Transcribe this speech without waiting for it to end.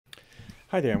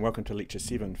Hi there and welcome to lecture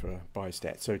 7 for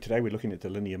Biostat. So today we're looking at the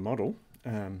linear model,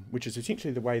 which is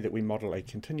essentially the way that we model a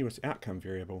continuous outcome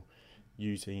variable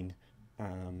using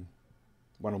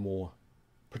one or more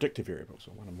predictive variables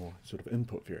or one or more sort of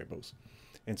input variables.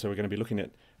 And so we're going to be looking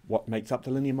at what makes up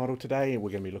the linear model today, and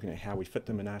we're going to be looking at how we fit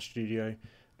them in RStudio,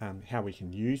 how we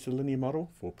can use the linear model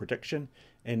for prediction,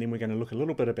 and then we're going to look a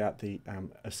little bit about the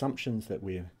assumptions that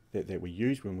we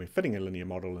use when we're fitting a linear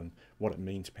model and what it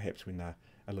means perhaps when they're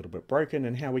a little bit broken,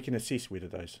 and how we can assess whether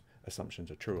those assumptions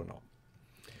are true or not.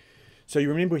 So you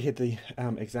remember we had the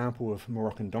example of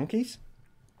Moroccan donkeys,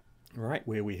 right,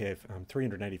 where we have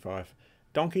 385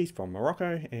 donkeys from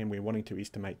Morocco and we're wanting to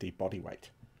estimate the body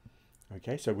weight.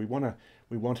 Okay, so we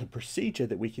want a procedure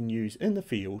that we can use in the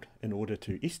field in order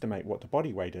to estimate what the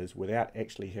body weight is without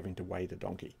actually having to weigh the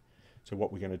donkey. So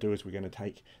what we're going to do is we're going to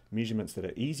take measurements that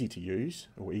are easy to use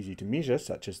or easy to measure,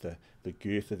 such as the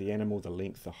girth of the animal, the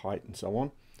length, the height, and so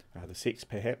on, the sex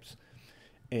perhaps,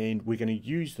 and we're going to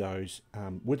use those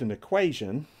with an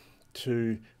equation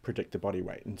to predict the body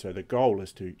weight. And so the goal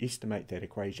is to estimate that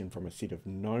equation from a set of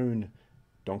known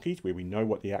donkeys where we know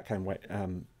what the outcome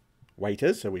weight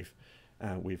is. So we've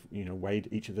weighed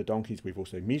each of the donkeys. We've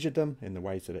also measured them in the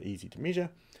ways that are easy to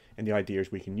measure, and the idea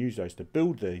is we can use those to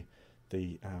build the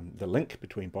link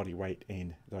between body weight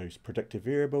and those predictive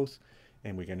variables,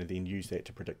 and we're going to then use that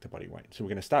to predict the body weight. So we're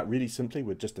going to start really simply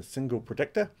with just a single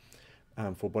predictor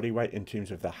for body weight in terms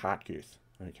of the heart girth.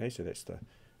 Okay, so that's the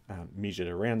measured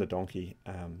around the donkey,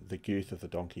 the girth of the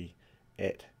donkey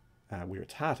at where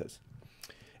its heart is.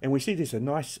 And we see there's a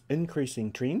nice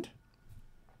increasing trend,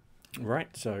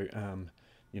 right? So,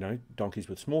 donkeys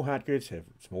with small heart girths have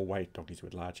small weight, donkeys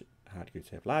with large heart girths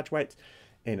have large weights,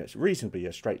 and it's reasonably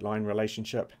a straight line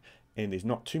relationship, and there's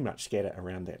not too much scatter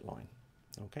around that line.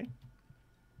 Okay.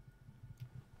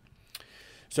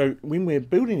 So when we're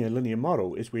building a linear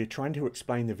model, is we're trying to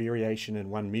explain the variation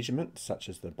in one measurement, such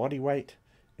as the body weight,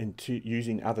 into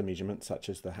using other measurements, such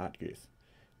as the heart girth.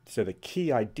 So the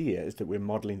key idea is that we're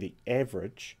modeling the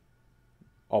average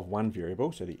of one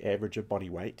variable, so the average of body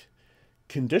weight,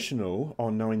 conditional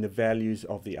on knowing the values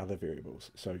of the other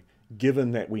variables. So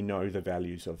given that we know the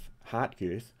values of heart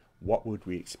girth, what would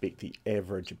we expect the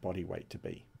average body weight to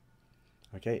be?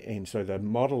 Okay, and so the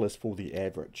model is for the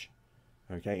average.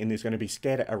 Okay, and there's going to be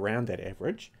scatter around that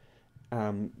average,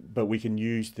 but we can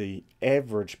use the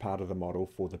average part of the model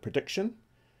for the prediction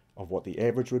of what the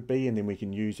average would be, and then we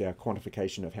can use our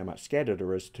quantification of how much scatter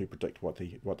there is to predict what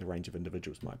the range of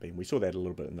individuals might be. And we saw that a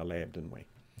little bit in the lab, didn't we?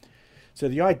 So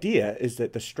the idea is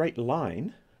that the straight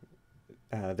line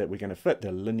that we're going to fit,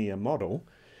 the linear model,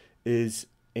 is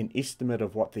an estimate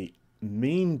of what the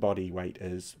mean body weight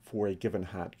is for a given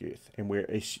heart girth, and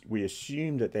we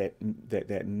assume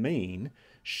that mean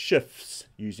shifts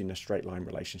using a straight line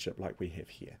relationship like we have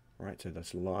here, right? So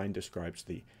this line describes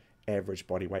the average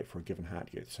body weight for a given heart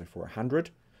girth. So for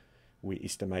 100, we're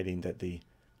estimating that the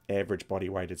average body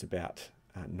weight is about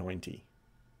 90.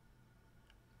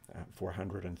 For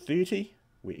 130,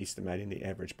 we're estimating the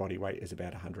average body weight is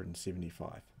about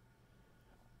 175.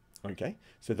 Okay,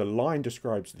 so the line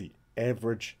describes the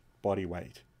average body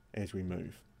weight as we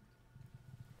move.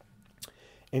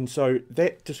 And so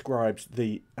that describes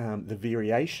the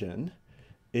variation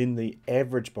in the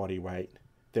average body weight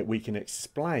that we can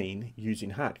explain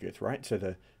using heart girth, right? So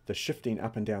the shifting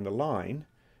up and down the line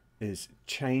is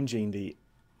changing the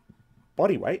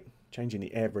body weight, changing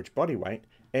the average body weight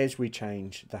as we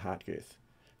change the heart girth.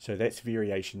 So that's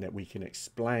variation that we can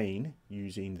explain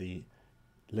using the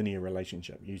linear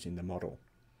relationship, using the model.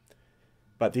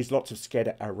 But there's lots of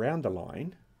scatter around the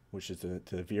line, which is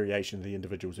the variation of the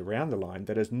individuals around the line,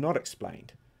 that is not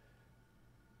explained,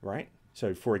 right?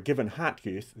 So for a given heart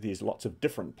girth, there's lots of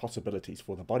different possibilities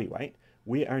for the body weight.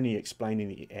 We're only explaining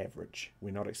the average.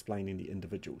 We're not explaining the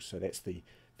individuals. So that's the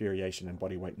variation in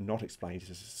body weight not explained,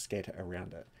 as scatter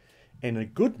around it. And a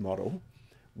good model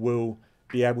will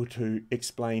be able to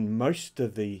explain most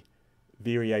of the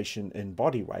variation in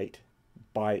body weight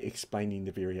by explaining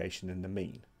the variation in the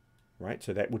mean, right?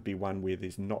 So that would be one where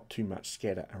there's not too much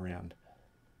scatter around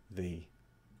the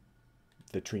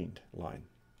trend line.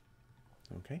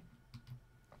 Okay.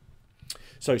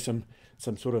 So some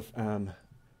sort of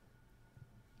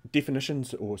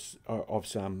definitions of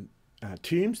some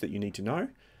terms that you need to know.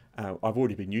 I've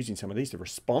already been using some of these. The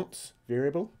response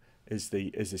variable is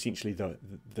essentially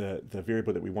the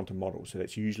variable that we want to model. So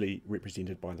that's usually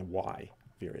represented by the y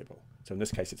variable. So in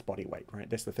this case, it's body weight, right?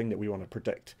 That's the thing that we want to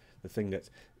predict, the thing that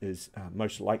is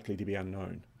most likely to be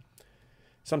unknown.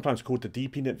 Sometimes called the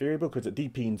dependent variable because it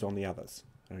depends on the others,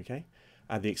 okay?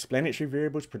 The explanatory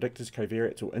variables, predictors,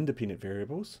 covariates, or independent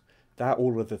variables. they're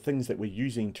all of the things that we're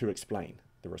using to explain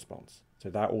the response. So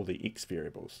they're all the X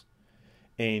variables.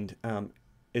 And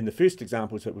in the first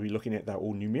examples that we'll be looking at, they're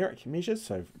all numeric measures.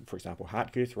 So for example,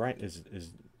 heart girth, right, is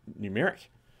numeric.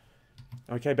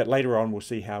 Okay, but later on we'll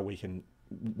see how we can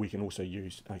also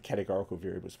use categorical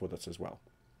variables for this as well.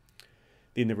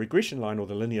 Then the regression line, or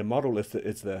the linear model, is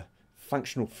the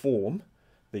functional form,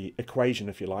 the equation,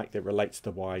 if you like, that relates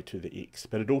the y to the x.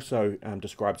 But it also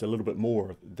describes a little bit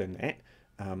more than that.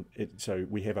 So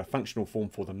we have a functional form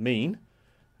for the mean,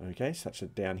 okay, such as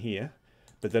down here.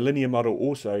 But the linear model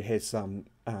also has some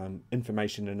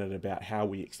information in it about how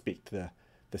we expect the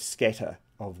scatter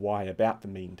of y about the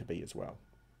mean to be as well.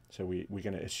 So we're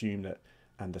going to assume that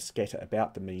the scatter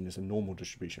about the mean is a normal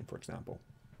distribution, for example.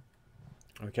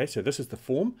 Okay, so this is the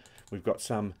form. We've got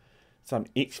some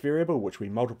x variable, which we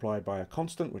multiply by a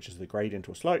constant, which is the gradient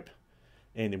or slope,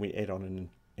 and then we add on an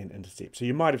intercept. So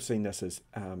you might have seen this as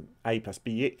a plus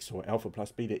bx, or alpha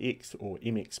plus beta x, or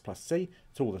mx plus c.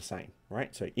 It's all the same,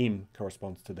 right? So m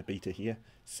corresponds to the beta here,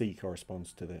 c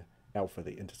corresponds to the alpha,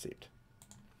 the intercept.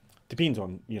 Depends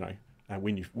on, you know,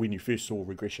 when you first saw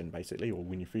regression, basically, or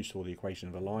when you first saw the equation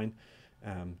of a line,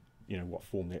 you know, what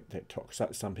form that took. So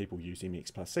some people use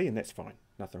mx plus c, and that's fine.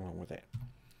 Nothing wrong with that.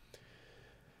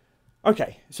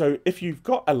 Okay, so if you've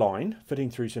got a line fitting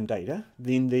through some data,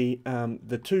 then the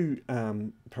two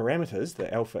parameters,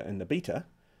 the alpha and the beta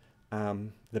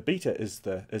is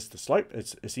the slope.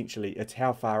 It's essentially, it's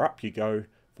how far up you go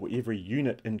for every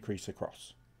unit increase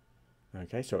across.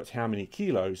 Okay, so it's how many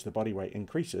kilos the body weight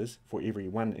increases for every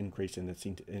one increase in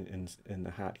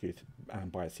the heart girth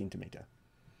by a centimetre.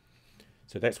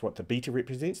 So that's what the beta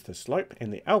represents, the slope,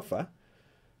 and the alpha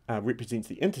represents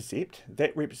the intercept.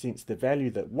 That represents the value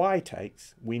that y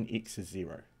takes when x is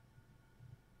 0.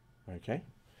 Okay,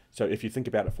 so if you think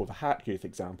about it for the heart girth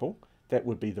example, that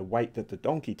would be the weight that the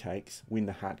donkey takes when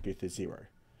the heart girth is 0.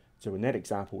 So in that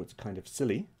example, it's kind of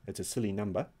silly. It's a silly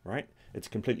number, right? It's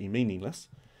completely meaningless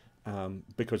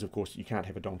because, of course, you can't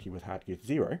have a donkey with heart girth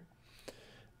 0.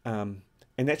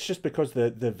 And that's just because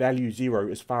the value 0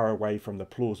 is far away from the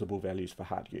plausible values for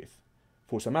heart girth.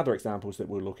 For some other examples that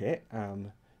we'll look at,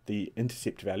 the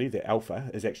intercept value, the alpha,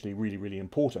 is actually really, really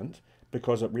important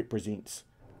because it represents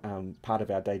part of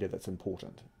our data that's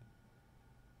important.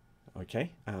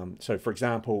 Okay, so for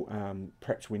example,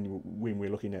 perhaps when we're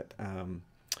looking at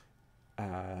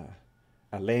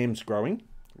lambs growing,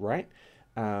 right,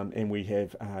 and we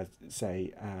have,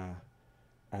 say,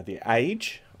 the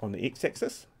age on the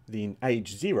x-axis, then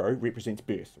age 0 represents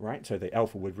birth, right? So the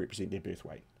alpha would represent their birth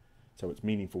weight. So it's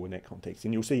meaningful in that context.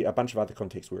 And you'll see a bunch of other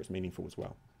contexts where it's meaningful as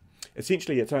well.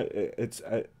 Essentially,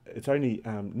 it's only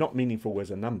not meaningful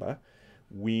as a number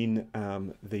when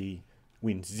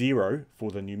when 0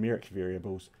 for the numeric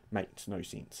variables makes no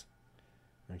sense.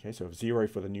 Okay, so if 0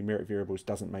 for the numeric variables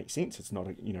doesn't make sense, it's not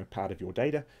a, part of your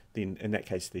data, then in that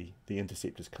case the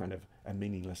intercept is kind of a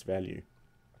meaningless value.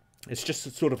 It's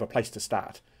just sort of a place to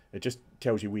start. It just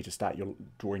tells you where to start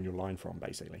drawing your line from,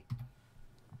 basically.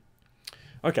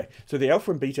 Okay, so the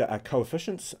alpha and beta are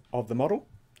coefficients of the model.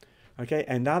 Okay,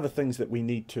 and they're the things that we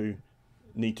need to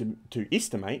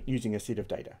estimate using a set of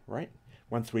data, right?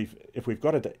 If we've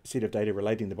got a set of data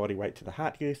relating the body weight to the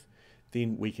heart girth,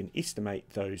 then we can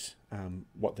estimate those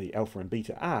what the alpha and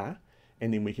beta are,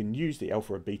 and then we can use the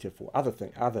alpha and beta for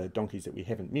other donkeys that we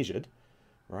haven't measured,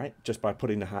 right? Just by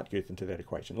putting the heart girth into that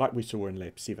equation, like we saw in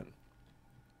lab 7.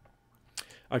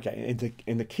 Okay,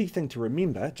 and the key thing to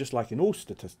remember, just like in all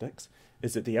statistics,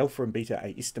 is that the alpha and beta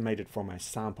are estimated from a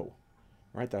sample,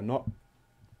 right? They're not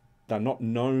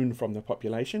known from the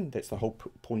population. That's the whole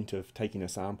point of taking a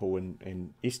sample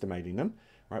and estimating them,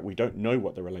 right? We don't know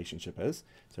what the relationship is,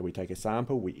 so we take a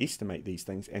sample, we estimate these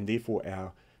things, and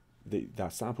therefore the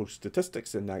sample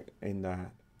statistics and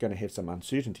they're going to have some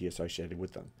uncertainty associated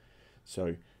with them.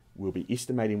 So we'll be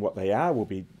estimating what they are. We'll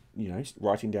be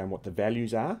writing down what the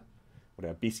values are, what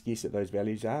our best guess at those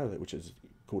values are, which is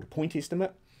called a point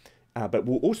estimate. But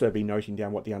we'll also be noting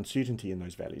down what the uncertainty in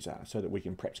those values are so that we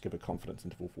can perhaps give a confidence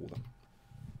interval for them.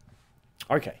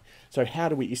 Okay, so how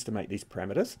do we estimate these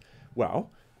parameters?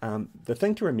 Well, the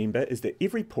thing to remember is that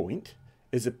every point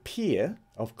is a pair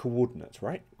of coordinates,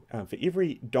 right? For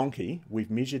every donkey, we've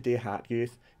measured their heart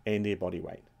girth and their body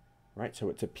weight, right? So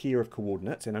it's a pair of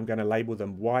coordinates, and I'm going to label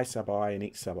them y sub I and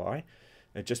x sub I.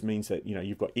 It just means that,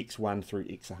 you've got x1 through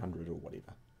x100 or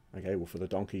whatever. Okay, well, for the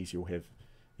donkeys, you'll have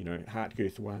heart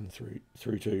girth 1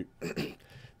 through to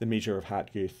the measure of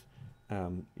heart girth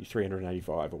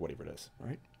 385 or whatever it is,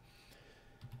 right?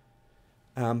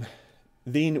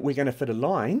 Then we're going to fit a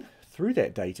line through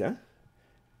that data,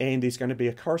 and there's going to be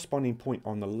a corresponding point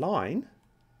on the line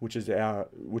which is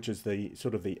the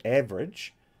sort of the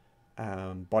average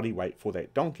body weight for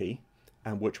that donkey,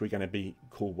 which we're going to be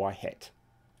called y hat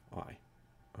I.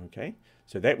 Okay,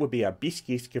 so that would be our best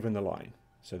guess given the line.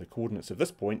 So the coordinates of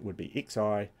this point would be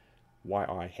xi,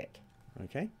 yi hat.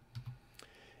 Okay,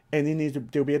 and then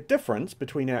there'll be a difference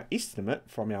between our estimate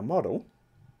from our model,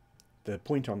 the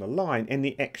point on the line, and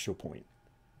the actual point,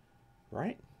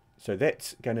 right? So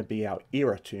that's going to be our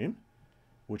error term,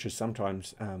 which is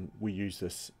sometimes we use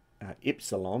this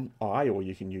epsilon I, or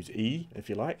you can use E if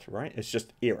you like, right? It's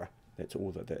just error. That's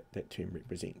all that term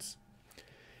represents.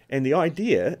 And the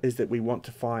idea is that we want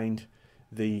to find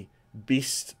the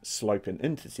best slope and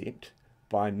intercept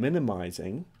by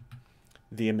minimizing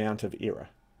the amount of error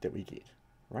that we get,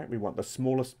 right? We want the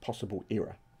smallest possible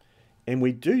error. And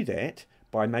we do that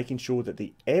by making sure that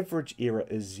the average error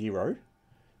is 0.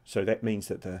 So that means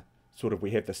that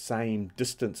we have the same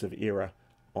distance of error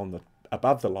on the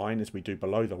above the line as we do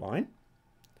below the line,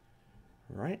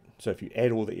 right? So if you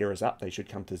add all the errors up, they should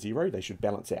come to 0. They should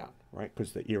balance out, right?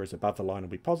 Because the errors above the line will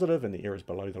be positive and the errors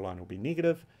below the line will be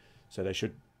negative. So they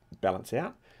should balance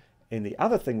out. And the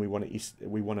other thing we want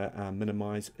to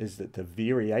minimize is that the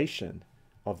variation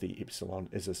of the epsilon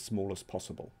is as small as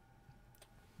possible.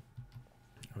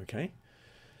 Okay,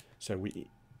 so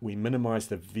we minimize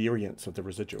the variance of the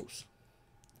residuals.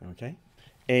 Okay,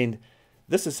 and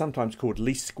this is sometimes called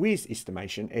least squares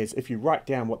estimation, as if you write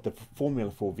down what the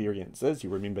formula for variance is, you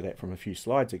remember that from a few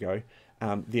slides ago,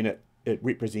 then it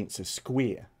represents a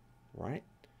square, right?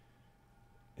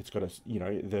 It's got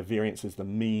the variance is the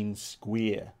mean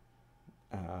square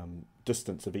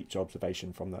distance of each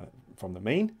observation from the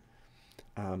mean,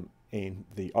 and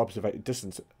the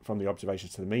distance from the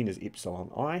observations to the mean is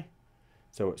epsilon I,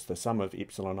 so it's the sum of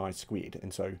epsilon I squared.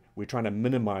 And so we're trying to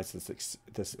minimize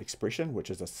this expression, which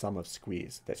is a sum of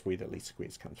squares. That's where the least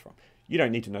squares comes from. You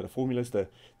don't need to know the formulas.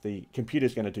 The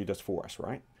computer's going to do this for us,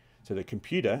 right? So the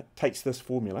computer takes this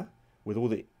formula with all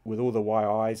the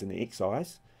yi's and the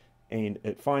xi's, and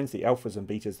it finds the alphas and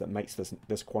betas that makes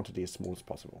this quantity as small as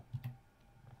possible.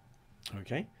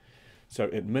 Okay, so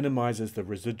it minimizes the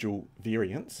residual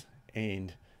variance,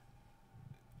 and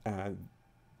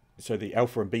so the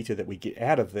alpha and beta that we get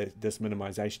out of this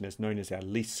minimization is known as our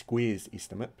least squares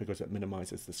estimate, because it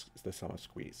minimizes the sum of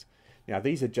squares. Now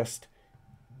these are just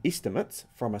estimates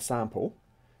from a sample,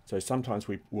 so sometimes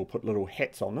we will put little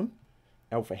hats on them,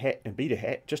 alpha hat and beta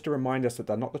hat, just to remind us that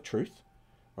they're not the truth,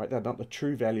 right? They're not the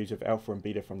true values of alpha and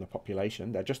beta from the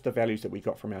population. They're just the values that we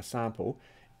got from our sample,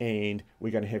 and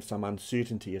we're going to have some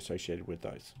uncertainty associated with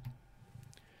those.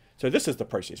 So this is the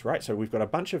process, right? So we've got a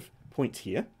bunch of points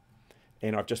here,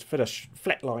 and I've just fit a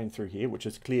flat line through here, which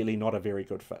is clearly not a very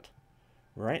good fit,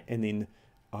 right? And then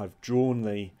I've drawn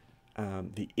the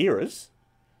errors,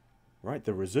 right?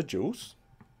 The residuals.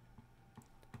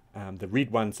 The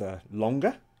red ones are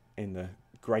longer, and the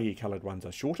grey coloured ones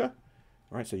are shorter,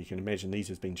 right? So you can imagine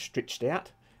these as being stretched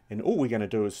out. And all we're going to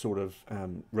do is sort of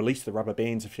release the rubber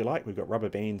bands, if you like. We've got rubber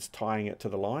bands tying it to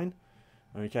the line,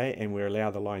 okay? And we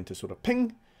allow the line to sort of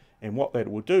ping. And what that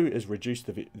will do is reduce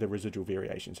the residual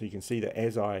variation. So you can see that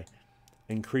as I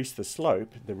increase the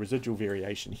slope, the residual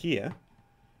variation here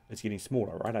is getting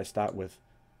smaller, right? I start with,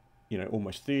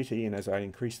 almost 30, and as I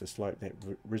increase the slope, that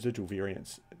residual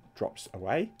variance drops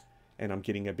away, and I'm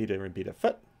getting a better and better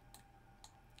fit.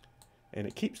 And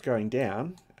it keeps going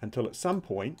down until at some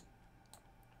point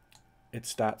it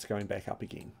starts going back up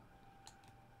again.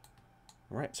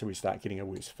 All right, so we start getting a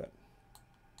worse fit.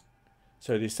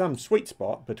 So there's some sweet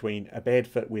spot between a bad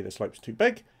fit where the slope's too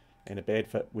big and a bad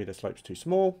fit where the slope's too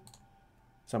small,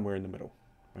 somewhere in the middle.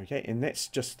 Okay, and that's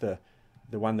just the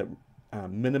one that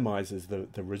minimizes the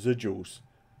residuals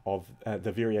of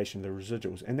the variation of the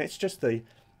residuals, and that's just the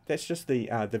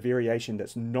variation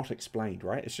that's not explained,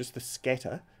 right? It's just the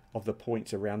scatter of the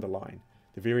points around the line.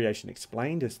 The variation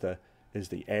explained is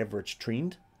the average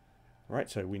trend, right?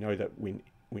 So we know that when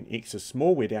x is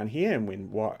small, we're down here, and when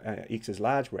x is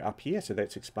large, we're up here. So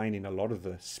that's explaining a lot of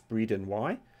the spread in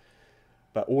y.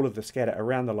 But all of the scatter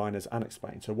around the line is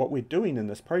unexplained. So what we're doing in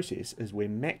this process is we're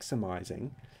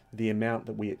maximizing the amount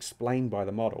that we explain by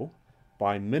the model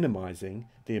by minimizing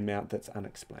the amount that's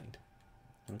unexplained.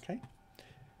 Okay?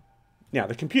 Now,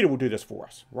 the computer will do this for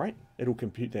us, right? It'll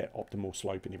compute that optimal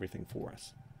slope and everything for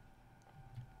us.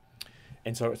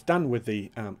 And so it's done with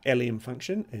the LM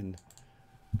function in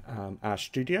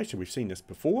RStudio, so we've seen this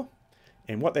before.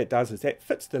 And what that does is that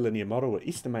fits the linear model. It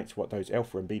estimates what those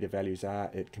alpha and beta values are.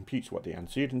 It computes what the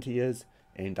uncertainty is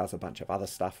and does a bunch of other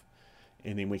stuff.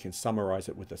 And then we can summarize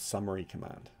it with a summary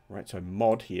command, right? So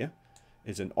mod here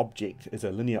is an object, is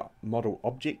a linear model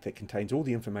object that contains all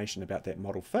the information about that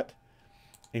model fit.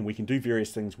 And we can do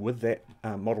various things with that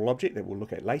model object that we'll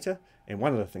look at later. And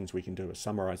one of the things we can do is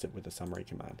summarize it with a summary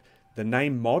command. The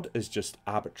name mod is just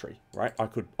arbitrary, right? I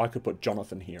could put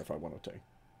Jonathan here if I wanted to,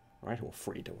 right? Or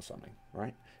Fred or something,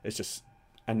 right? It's just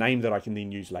a name that I can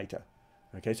then use later.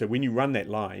 Okay, so when you run that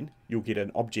line, you'll get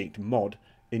an object mod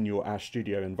in your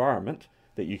RStudio environment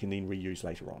that you can then reuse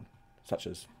later on, such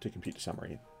as to compute the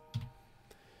summary.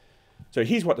 So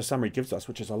here's what the summary gives us,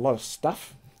 which is a lot of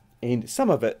stuff, and some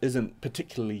of it isn't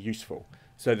particularly useful.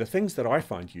 So the things that I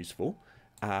find useful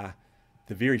are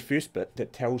the very first bit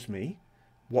that tells me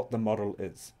what the model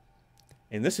is.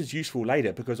 And this is useful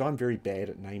later because I'm very bad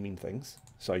at naming things.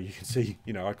 So you can see,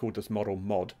 you know, I called this model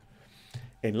mod.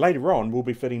 And later on, we'll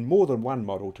be fitting more than one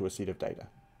model to a set of data,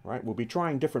 right? We'll be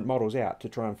trying different models out to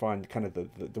try and find kind of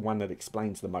the one that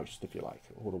explains the most, if you like,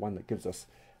 or the one that gives us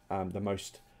the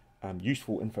most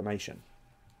useful information.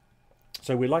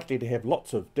 So we're likely to have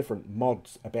lots of different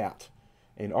mods about.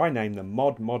 And I name them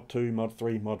mod, mod 2, mod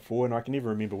 3, mod 4, and I can never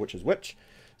remember which is which.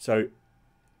 So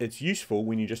it's useful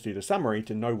when you just do the summary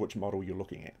to know which model you're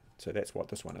looking at. So that's what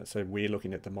this one is. So we're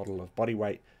looking at the model of body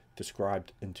weight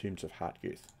described in terms of heart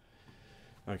girth.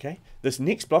 Okay, this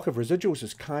next block of residuals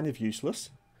is kind of useless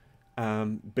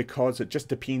because it just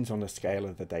depends on the scale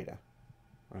of the data.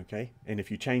 Okay, and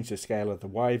if you change the scale of the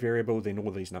y variable, then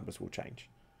all these numbers will change.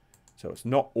 So it's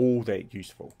not all that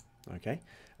useful. Okay,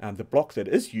 the block that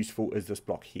is useful is this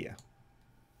block here.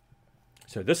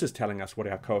 So this is telling us what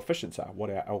our coefficients are,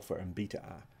 what our alpha and beta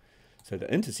are. So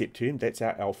the intercept term, that's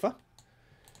our alpha.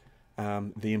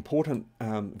 The important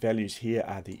values here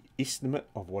are the estimate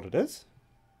of what it is.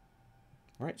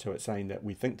 Right, so it's saying that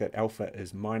we think that alpha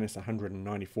is minus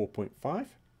 194.5.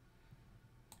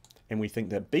 And we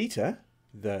think that beta,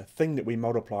 the thing that we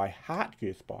multiply heart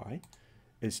girth by,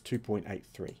 is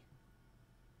 2.83.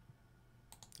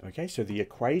 Okay, so the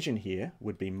equation here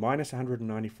would be minus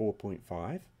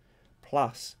 194.5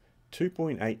 plus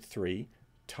 2.83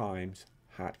 times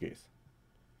heart girth.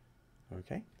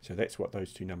 Okay, so that's what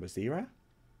those two numbers there are.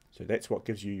 So that's what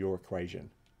gives you your equation.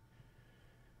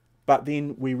 But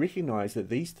then we recognize that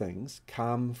these things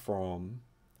come from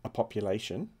a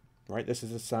population, right? This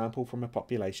is a sample from a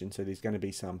population, so there's going to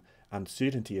be some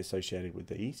uncertainty associated with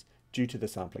these due to the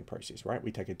sampling process, right?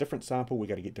 We take a different sample, we've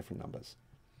got to get different numbers.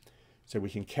 So we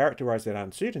can characterize that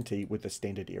uncertainty with the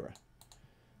standard error.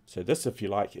 So this, if you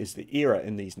like, is the error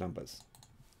in these numbers,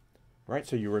 right?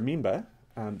 So you remember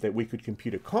that we could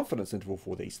compute a confidence interval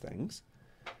for these things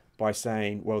by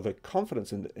saying, well, the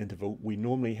confidence interval, we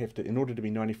normally have to, in order to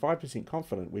be 95%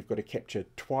 confident, we've got to capture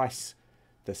twice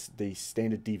the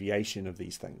standard deviation of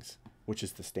these things, which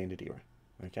is the standard error.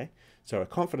 Okay, so a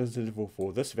confidence interval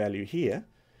for this value here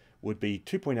would be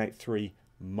 2.83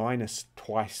 minus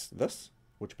twice this,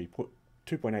 which would be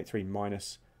 2.83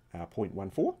 minus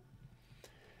 0.14,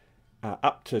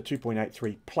 up to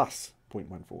 2.83 plus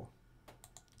 0.14.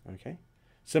 Okay.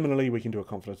 Similarly, we can do a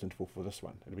confidence interval for this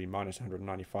one. It'll be minus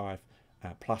 195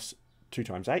 plus 2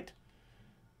 times 8,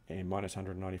 and minus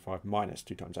 195 minus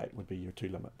 2 times 8 would be your two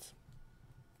limits.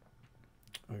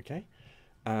 Okay.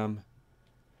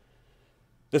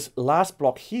 This last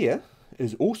block here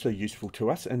is also useful to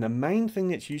us, and the main thing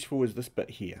that's useful is this bit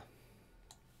here.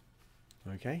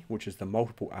 Okay, which is the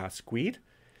multiple r squared,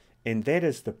 and that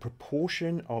is the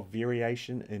proportion of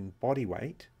variation in body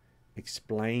weight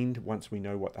explained once we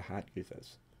know what the heart girth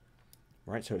is.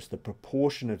 Right, so it's the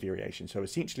proportion of variation. So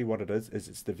essentially what it is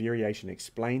it's the variation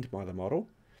explained by the model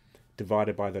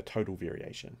divided by the total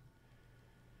variation.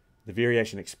 The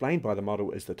variation explained by the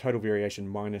model is the total variation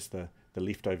minus the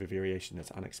leftover variation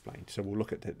that's unexplained. So we'll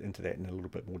look into that in a little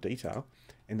bit more detail.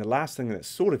 And the last thing that's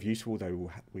sort of useful,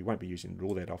 though we won't be using it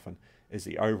all that often, is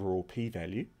the overall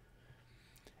p-value.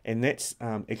 And that's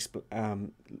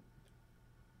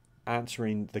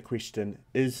answering the question,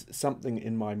 is something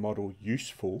in my model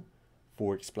useful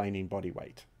for explaining body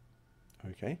weight?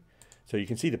 Okay, so you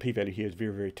can see the p-value here is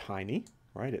very, very tiny,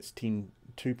 right? It's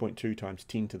 2.2 times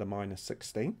 10 to the minus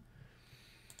 16.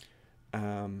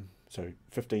 So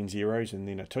 15 zeros and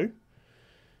then a 2.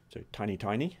 So tiny,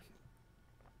 tiny.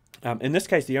 In this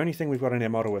case, the only thing we've got in our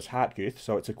model is heart girth,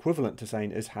 so it's equivalent to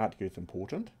saying, is heart girth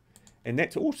important? And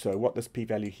that's also what this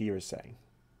p-value here is saying.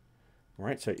 All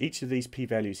right, so each of these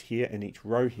p-values here and each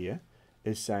row here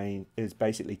is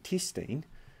basically testing,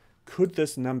 could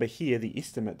this number here, the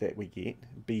estimate that we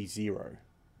get, be 0?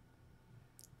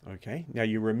 Okay, now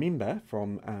you remember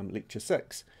from lecture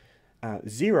 6,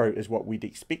 0 is what we'd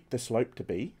expect the slope to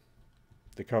be,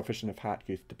 the coefficient of heart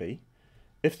girth to be,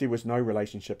 if there was no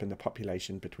relationship in the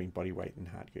population between body weight and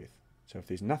heart girth. So if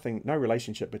there's no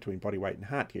relationship between body weight and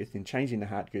heart girth, then changing the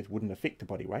heart girth wouldn't affect the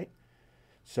body weight.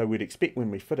 So we'd expect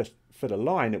when we fit a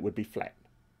line, it would be flat,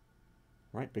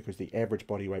 right? Because the average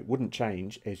body weight wouldn't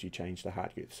change as you change the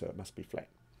heart girth, so it must be flat.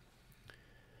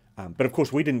 But of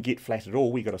course, we didn't get flat at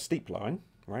all. We got a steep line,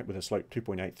 right, with a slope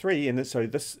 2.83. And so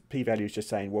this p-value is just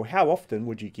saying, well, how often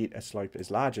would you get a slope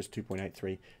as large as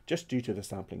 2.83 just due to the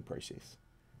sampling process?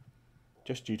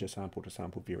 Just due to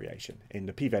sample-to-sample variation. And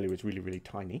the p-value is really, really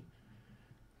tiny,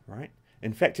 right?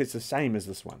 In fact, it's the same as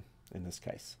this one in this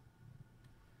case.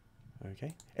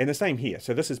 Okay, and the same here.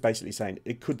 So this is basically saying,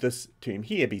 could this term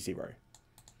here be 0?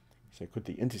 So could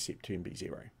the intercept term be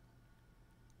 0?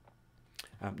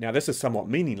 Now this is somewhat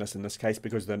meaningless in this case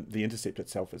because the intercept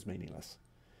itself is meaningless.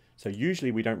 So usually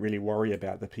we don't really worry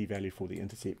about the p-value for the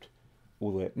intercept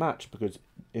all that much because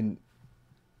in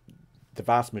the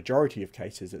vast majority of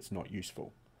cases it's not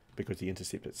useful because the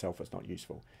intercept itself is not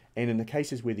useful. And in the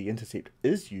cases where the intercept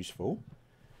is useful,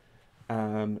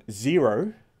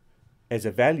 0 as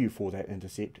a value for that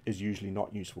intercept is usually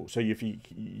not useful. So if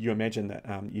you imagine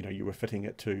that you were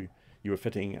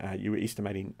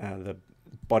estimating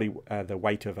the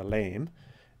weight of a lamb,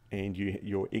 and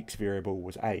your x variable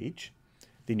was age,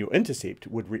 then your intercept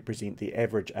would represent the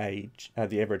average age,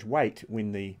 the average weight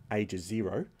when the age is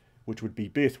 0, which would be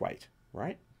birth weight,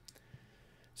 right?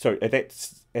 So at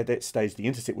that stage, the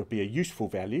intercept would be a useful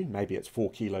value. Maybe it's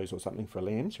 4 kilos or something for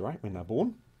lambs, right, when they're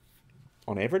born,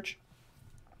 on average.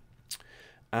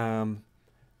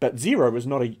 But 0 is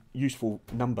not a useful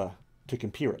number to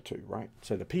compare it to, right?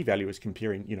 So the p-value is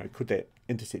comparing, could that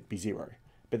intercept be 0?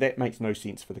 But that makes no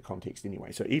sense for the context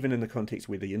anyway. So even in the context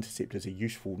where the intercept is a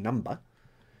useful number,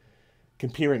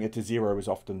 comparing it to 0 is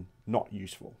often not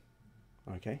useful,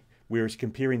 okay? Whereas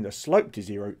comparing the slope to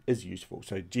 0 is useful.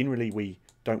 So generally we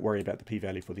don't worry about the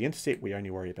p-value for the intercept, we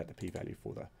only worry about the p-value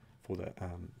for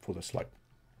the slope.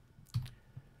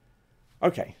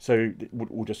 Okay, so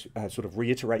we'll just sort of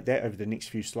reiterate that over the next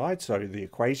few slides. So the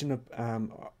equation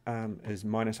is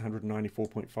minus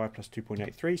 194.5 plus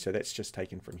 2.83, so that's just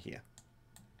taken from here.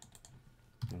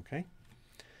 Okay,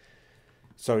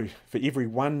 so for every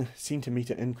 1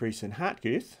 centimetre increase in heart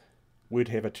girth, we'd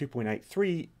have a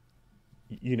 2.83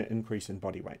 unit increase in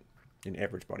body weight, in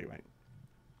average body weight.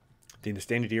 Then the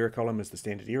standard error column is the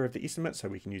standard error of the estimate, so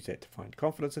we can use that to find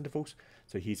confidence intervals.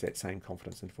 So here's that same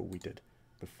confidence interval we did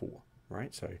before.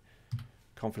 Right, so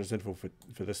confidence interval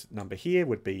for this number here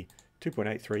would be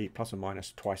 2.83 plus or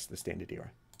minus twice the standard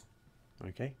error.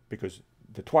 Okay, because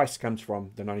the twice comes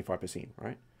from the 95%,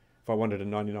 right? If I wanted a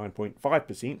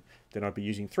 99.5%, then I'd be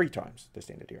using 3 times the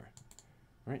standard error.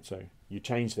 Right, so you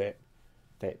change that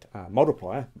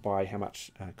multiplier by how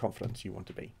much confidence you want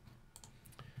to be.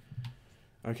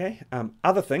 Okay,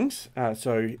 other things,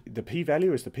 so the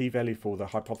p-value is the p-value for the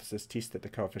hypothesis test that the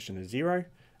coefficient is 0.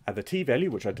 The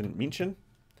t-value, which I didn't mention,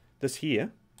 this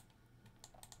here,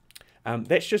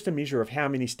 that's just a measure of how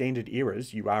many standard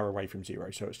errors you are away from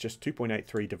 0. So it's just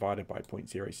 2.83 divided by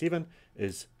 0.07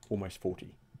 is almost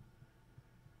 40.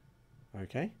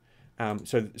 Okay,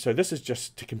 so this is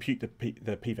just to compute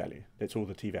the p-value. That's all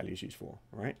the t-value is used for,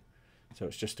 right? So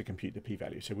it's just to compute the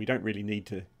p-value. So we don't really need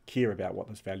to care about what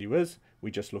this value is. We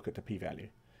just look at the p-value.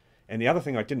 And the other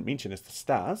thing I didn't mention is the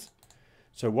stars.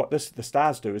 So what the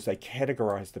stars do is they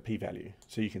categorize the p-value.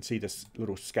 So you can see this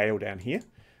little scale down here,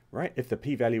 right? If the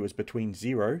p-value is between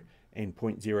 0 and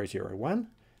 0.001,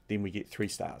 then we get 3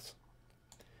 stars.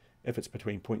 If it's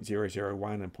between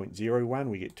 0.001 and 0.01,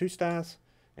 we get 2 stars,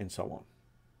 and so on.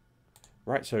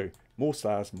 Right, so more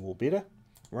stars, more better,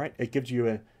 right? It gives you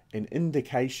an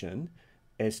indication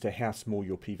as to how small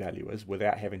your p-value is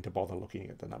without having to bother looking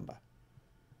at the number.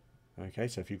 Okay,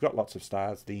 so if you've got lots of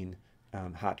stars, then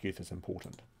heart girth is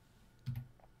important.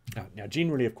 Now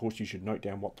generally, of course, you should note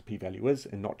down what the p-value is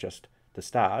and not just the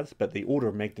stars, but the order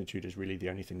of magnitude is really the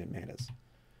only thing that matters.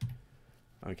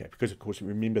 Okay, because of course,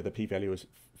 remember the p-value is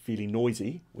fairly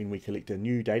noisy. When we collect a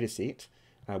new data set,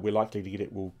 we're likely to get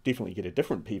it, we'll definitely get a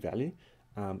different p-value.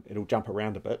 It'll jump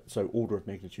around a bit, so order of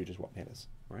magnitude is what matters,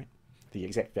 right? The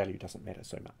exact value doesn't matter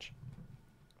so much.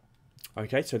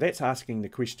 Okay, so that's asking the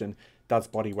question, does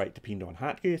body weight depend on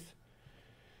heart girth?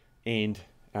 And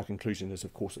our conclusion is,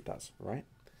 of course it does, right?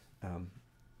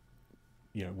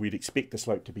 We'd expect the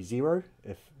slope to be 0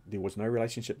 if there was no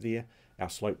relationship there. Our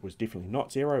slope was definitely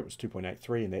not 0, it was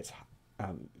 2.83, and that's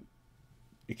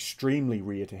extremely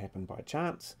rare to happen by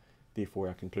chance. Therefore,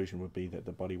 our conclusion would be that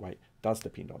the body weight does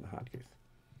depend on the heart girth.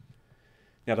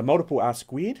 Now, the multiple R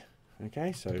squared,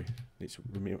 okay, so let's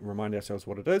remind ourselves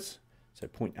what it is. So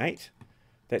 0.8,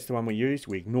 that's the one we used.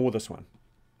 We ignore this one,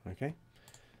 okay?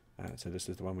 So this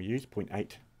is the one we use,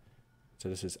 0.8. So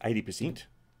this is 80%,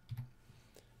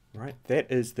 right?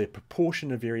 That is the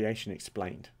proportion of variation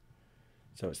explained.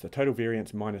 So it's the total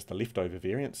variance minus the leftover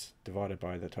variance divided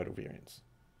by the total variance.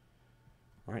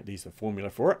 Right, there's the formula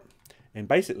for it. And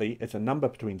basically, it's a number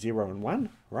between 0 and 1,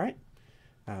 right?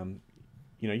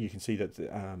 You know, you can see that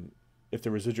if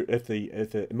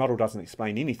the model doesn't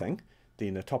explain anything,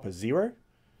 then the top is 0.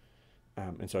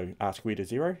 And so R squared is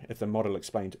 0. If the model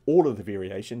explains all of the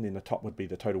variation, then the top would be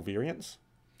the total variance,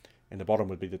 and the bottom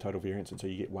would be the total variance, and so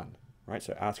you get 1. Right,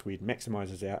 so R squared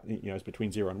maximizes out, you know, it's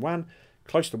between 0 and 1.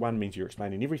 Close to 1 means you're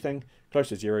explaining everything. Close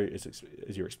to 0 is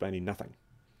you're explaining nothing.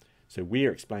 So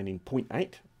we're explaining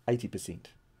 0.8, 80%,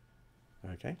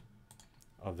 okay,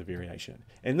 of the variation.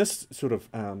 And this sort of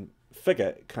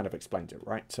figure kind of explains it,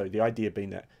 right? So the idea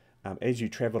being that as you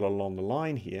travel along the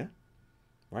line here,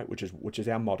 right, which is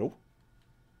our model,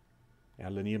 our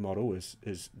linear model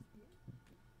is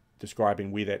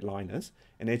describing where that line is,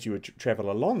 and as you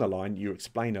travel along the line, you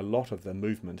explain a lot of the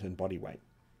movement in body weight.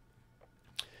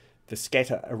 The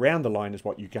scatter around the line is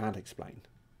what you can't explain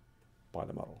by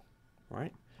the model,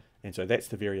 right? And so that's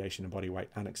the variation in body weight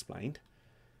unexplained,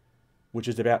 which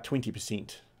is about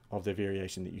 20% of the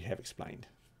variation that you have explained,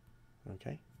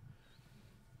 okay?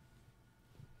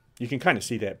 You can kind of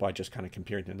see that by just kind of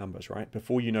comparing the numbers, right?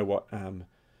 Before you know what,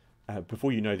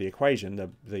 before you know the equation,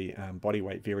 the body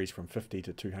weight varies from 50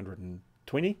 to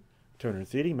 220,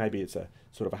 230, maybe it's a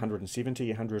sort of 170,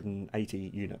 180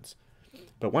 units.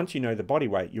 But once you know the body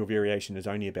weight, your variation is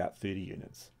only about 30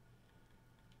 units.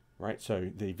 Right, so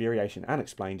the variation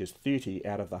unexplained is 30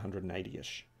 out of the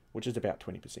 180-ish, which is about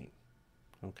 20%.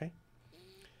 Okay,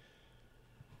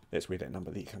 that's where that number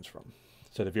there comes from.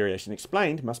 So the variation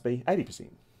explained must be 80%,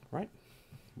 right?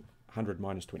 100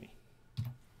 minus 20.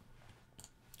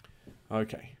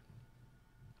 Okay,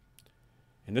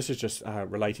 and this is just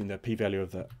relating the p-value of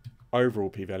the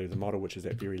overall p-value of the model, which is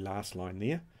that very last line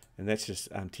there, and that's just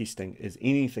testing, is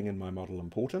anything in my model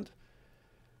important?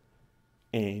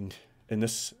 And in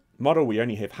this model, we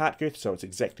only have heart girth, so it's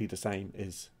exactly the same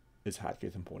as heart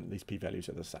girth important. These p-values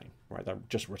are the same, right? They're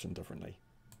just written differently.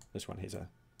 This one has a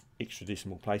extra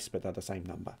decimal place, but they're the same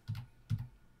number.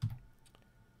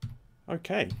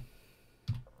 Okay.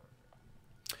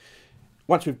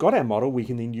 Once we've got our model, we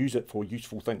can then use it for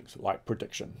useful things like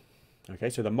prediction.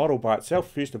 Okay, so the model by itself,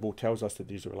 first of all, tells us that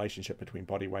there's a relationship between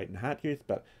body weight and heart girth,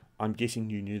 but I'm guessing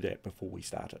you knew that before we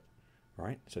started.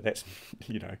 Right, so that's,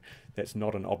 you know, that's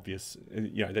not an obvious,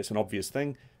 you know, that's an obvious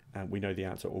thing. We know the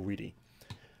answer already.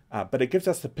 But it gives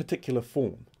us the particular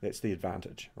form. That's the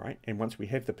advantage, right? And once we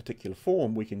have the particular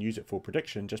form, we can use it for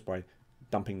prediction just by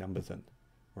dumping numbers in,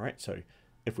 right? So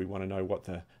if we want to know what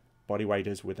the body weight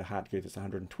is with the heart girth is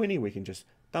 120, we can just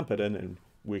dump it in and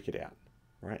work it out,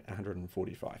 right?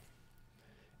 145.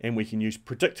 And we can use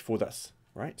predict for this,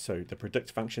 right? So the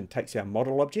predict function takes our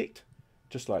model object,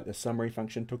 just like the summary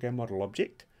function took our model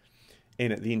object,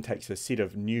 and it then takes a set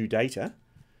of new data,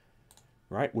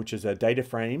 right, which is a data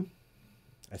frame,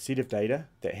 a set of data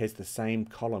that has the same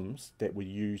columns that were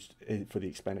used for the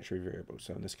explanatory variables.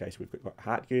 So in this case, we've got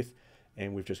heart girth,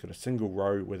 and we've just got a single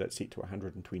row with it set to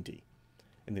 120.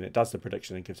 And then it does the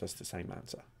prediction and gives us the same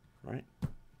answer, right?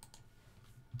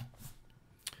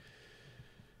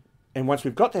 And once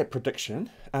we've got that prediction,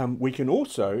 we can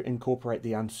also incorporate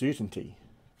the uncertainty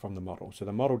from the model. So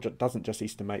the model doesn't just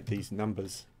estimate these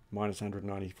numbers, minus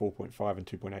 194.5 and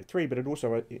 2.83, but it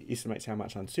also estimates how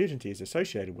much uncertainty is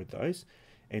associated with those.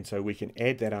 And so we can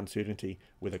add that uncertainty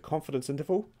with a confidence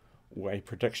interval or a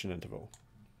prediction interval.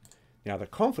 Now the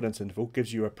confidence interval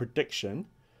gives you a prediction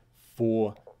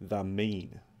for the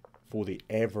mean, for the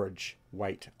average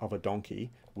weight of a donkey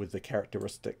with the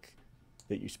characteristic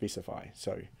that you specify.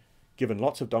 So given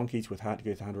lots of donkeys with heart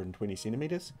girth 120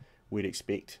 centimeters, we'd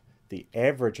expect the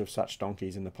average of such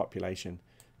donkeys in the population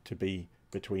to be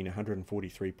between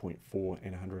 143.4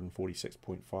 and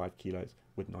 146.5 kilos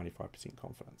with 95%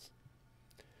 confidence.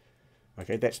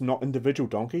 Okay, that's not individual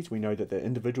donkeys. We know that the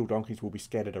individual donkeys will be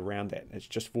scattered around that. It's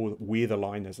just for where the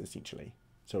line is, essentially.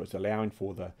 So it's allowing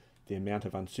for the amount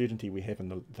of uncertainty we have in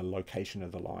the location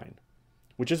of the line,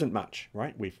 which isn't much,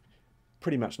 right? We've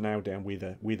pretty much nailed down where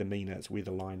the mean is, where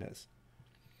the line is.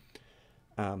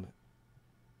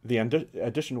 The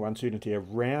additional uncertainty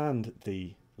around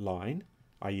the line,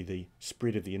 i.e. the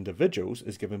spread of the individuals,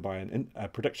 is given by a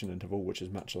prediction interval, which is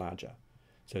much larger.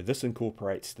 So this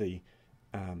incorporates the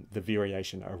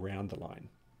variation around the line.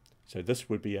 So this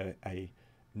would be a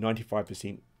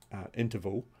 95%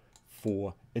 interval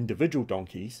for individual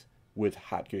donkeys with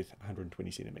heart girth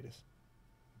 120 centimeters.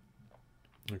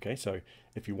 Okay, so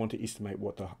if you want to estimate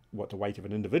what the weight of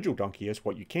an individual donkey is,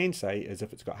 what you can say is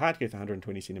if it's got heart girth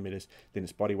 120 centimeters, then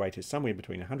its body weight is somewhere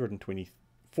between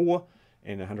 124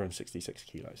 and 166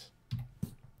 kilos.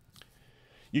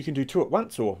 You can do 2 at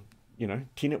once, or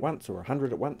 10 at once, or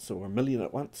 100 at once, or 1,000,000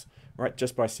 at once, right?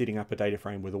 Just by setting up a data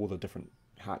frame with all the different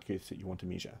heart girths that you want to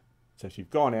measure. So if you've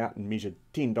gone out and measured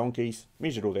 10 donkeys,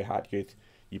 measured all their heart girth,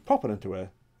 you pop it into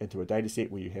a data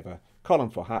set where you have a column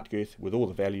for heart girth with all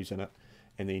the values in it,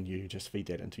 and then you just feed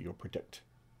that into your predict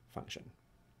function.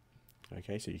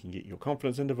 Okay, so you can get your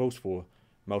confidence intervals for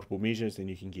multiple measures, and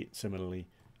you can get similarly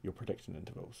your prediction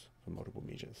intervals for multiple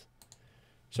measures.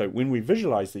 So when we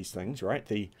visualize these things, right,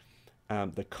 the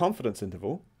confidence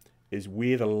interval is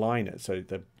where the line is. So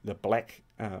the black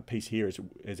piece here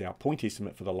is our point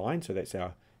estimate for the line. So that's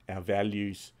our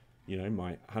values,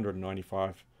 my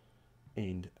 195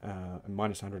 and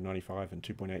minus 195 and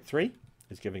 2.83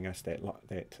 is giving us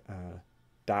that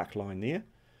dark line there.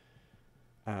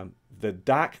 The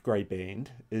dark grey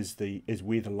band is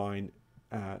where the line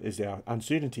is our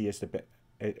uncertainty as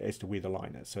to where the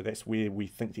line is. So that's where we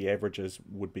think the averages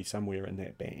would be, somewhere in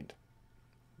that band.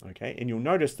 Okay, and you'll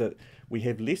notice that we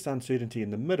have less uncertainty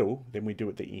in the middle than we do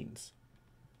at the ends.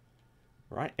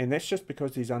 Right, and that's just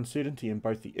because there's uncertainty in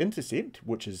both the intercept,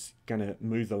 which is going to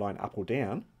move the line up or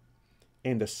down,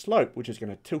 and the slope, which is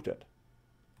going to tilt it.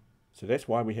 So that's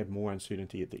why we have more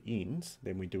uncertainty at the ends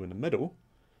than we do in the middle,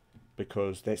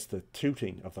 because that's the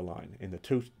tilting of the line, and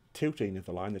the tilting of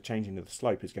the line, the changing of the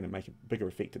slope, is going to make a bigger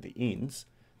effect at the ends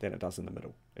than it does in the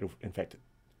middle. In fact,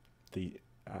 the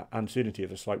uncertainty of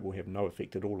the slope will have no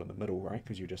effect at all in the middle, right?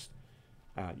 Because you're just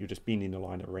bending the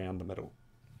line around the middle.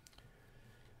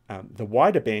 The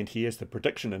wider band here is the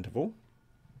prediction interval,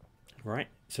 right?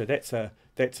 So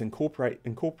that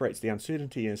incorporates the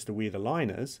uncertainty as to where the line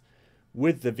is,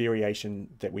 with the variation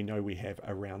that we know we have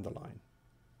around the line.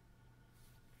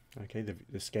 Okay,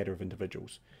 the scatter of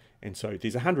individuals. And so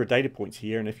there's 100 data points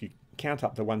here, and if you count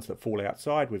up the ones that fall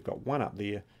outside, we've got 1 up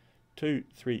there, 2,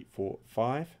 3, 4,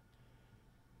 5.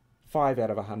 5 out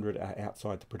of 100 are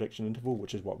outside the prediction interval,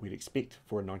 which is what we'd expect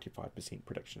for a 95%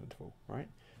 prediction interval, right?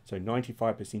 So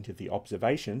 95% of the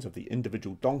observations of the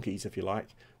individual donkeys, if you like,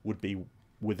 would be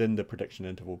within the prediction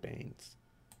interval bands.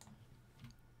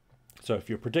 So if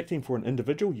you're predicting for an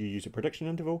individual, you use a prediction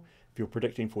interval. If you're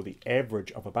predicting for the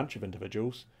average of a bunch of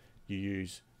individuals, you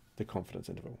use the confidence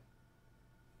interval.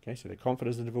 Okay, so the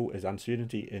confidence interval is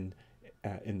uncertainty in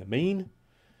the mean.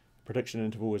 Prediction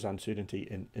interval is uncertainty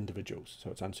in individuals. So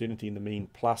it's uncertainty in the mean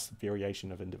plus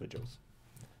variation of individuals.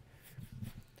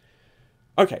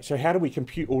 Okay, so how do we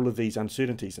compute all of these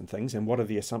uncertainties and things, and what are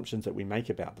the assumptions that we make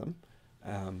about them,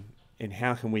 and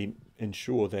how can we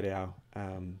ensure that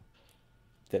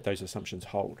that those assumptions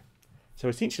hold? So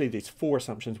essentially there's 4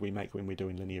 assumptions we make when we're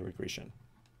doing linear regression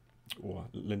or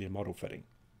linear model fitting.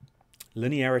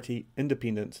 Linearity,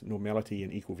 independence, normality,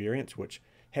 and equivariance, which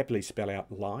happily spell out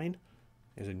line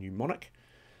as a mnemonic.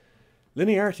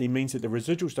 Linearity means that the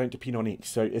residuals don't depend on x.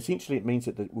 So essentially it means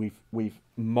that we've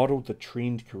modeled the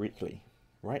trend correctly,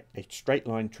 right? A straight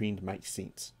line trend makes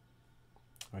sense.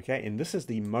 Okay, and this is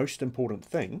the most important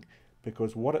thing,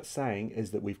 because what it's saying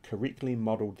is that we've correctly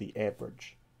modeled the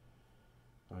average.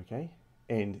 Okay,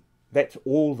 and that's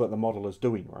all that the model is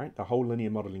doing, right? The whole linear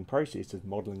modeling process is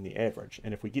modeling the average.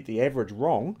 And if we get the average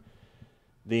wrong,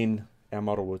 then our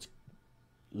model was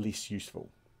less useful.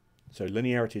 So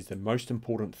linearity is the most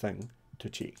important thing to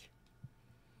check.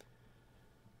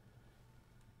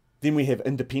 Then we have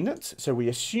independence. So we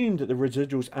assume that the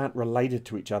residuals aren't related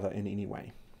to each other in any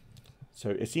way.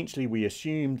 So essentially we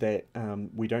assume that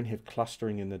we don't have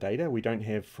clustering in the data. We don't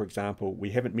have, for example,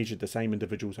 we haven't measured the same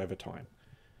individuals over time.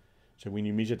 So when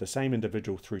you measure the same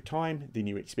individual through time, then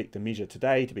you expect the measure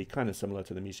today to be kind of similar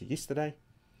to the measure yesterday.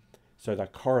 So they're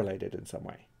correlated in some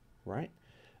way, right?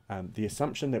 The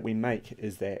assumption that we make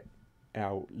is that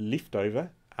our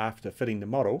leftover after fitting the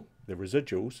model, the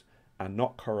residuals, are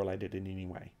not correlated in any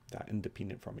way. They're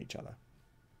independent from each other.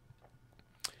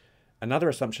 Another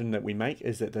assumption that we make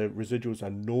is that the residuals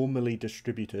are normally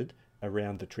distributed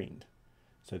around the trend.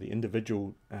 So the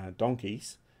individual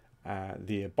donkeys,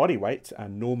 their body weights are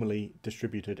normally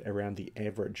distributed around the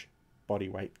average body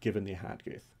weight given their heart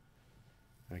girth.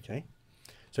 Okay,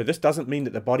 so this doesn't mean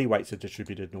that the body weights are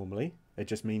distributed normally. It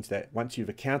just means that once you've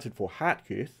accounted for heart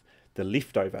girth, the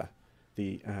leftover,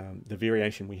 the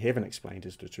variation we haven't explained,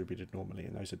 is distributed normally,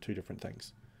 and those are 2 different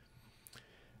things.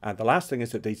 The last thing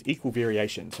is that there's equal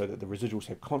variation, so that the residuals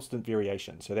have constant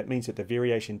variation. So that means that the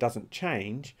variation doesn't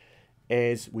change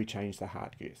as we change the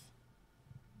heart girth.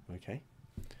 Okay.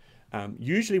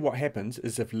 Usually what happens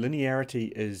is if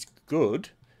linearity is good,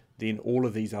 then all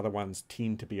of these other ones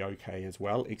tend to be okay as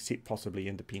well, except possibly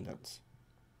independence.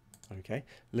 Okay,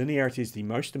 linearity is the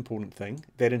most important thing.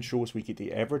 That ensures we get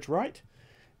the average right,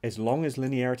 as long as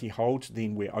linearity holds,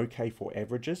 then we're okay for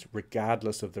averages,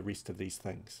 regardless of the rest of these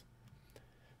things.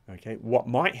 Okay, what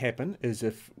might happen is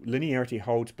if linearity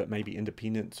holds, but maybe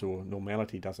independence or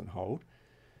normality doesn't hold,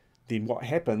 then what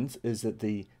happens is that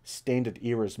the standard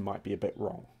errors might be a bit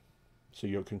wrong. So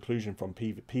your conclusion from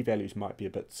p-values might be a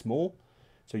bit small,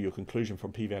 so your conclusion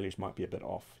from p-values might be a bit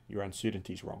off. Your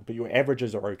uncertainty is wrong, but your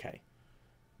averages are okay.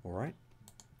 All right?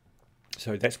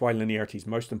 So that's why linearity is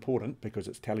most important, because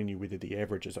it's telling you whether the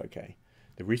average is okay.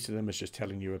 The rest of them is just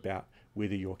telling you about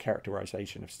whether your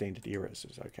characterization of standard errors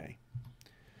is okay.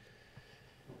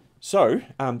 So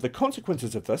the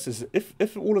consequences of this is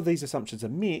if all of these assumptions are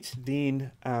met,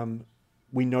 then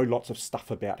we know lots of stuff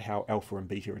about how alpha and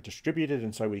beta are distributed,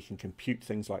 and so we can compute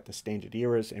things like the standard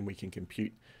errors, and we can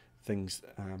compute things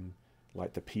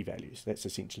like the p-values. That's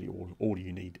essentially all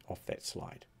you need off that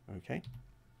slide. Okay.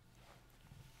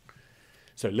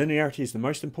 So linearity is the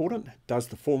most important. Does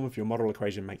the form of your model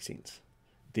equation make sense?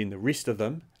 Then the rest of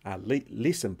them are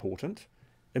less important.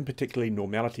 In particular,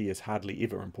 normality is hardly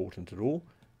ever important at all,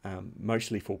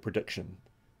 mostly for prediction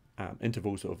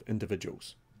intervals of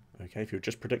individuals. Okay, if you're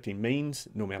just predicting means,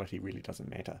 normality really doesn't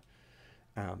matter.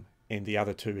 And the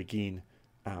other two, again,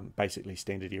 basically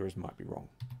standard errors might be wrong.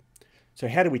 So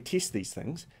how do we test these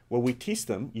things? Well, we test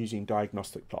them using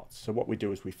diagnostic plots. So what we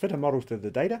do is we fit a model to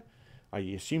the data,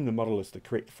 i.e. assume the model is the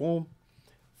correct form,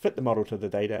 fit the model to the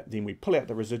data, then we pull out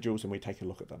the residuals and we take a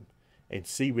look at them and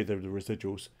see whether the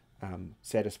residuals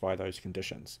satisfy those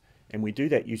conditions. And we do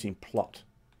that using plot.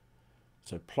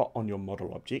 So plot on your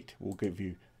model object will give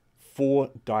you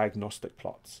 4 diagnostic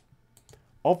plots.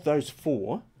 Of those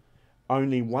 4,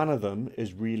 only one of them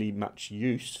is really much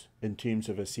use in terms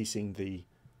of assessing the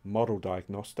model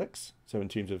diagnostics, so in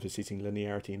terms of assessing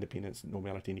linearity, independence,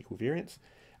 normality, and equivariance.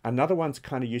 Another one's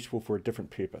kind of useful for a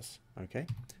different purpose. Okay,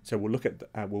 so we'll look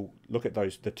at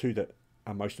those, the 2 that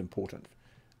are most important,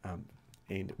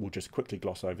 and we'll just quickly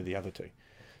gloss over the other 2.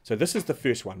 So this is the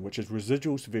first one, which is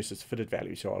residuals versus fitted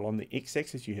value. So along the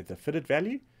x-axis you have the fitted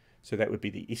value, so that would be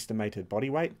the estimated body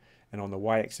weight, and on the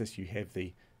y-axis you have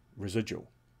the residual.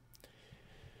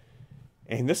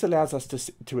 And this allows us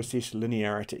to assess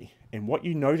linearity. And what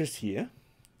you notice here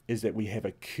is that we have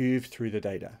a curve through the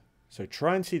data. So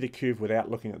try and see the curve without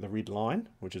looking at the red line,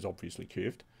 which is obviously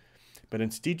curved, but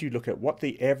instead you look at what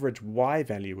the average y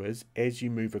value is as you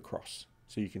move across.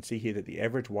 So you can see here that the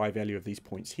average y value of these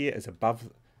points here is above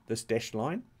this dashed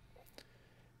line,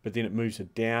 but then it moves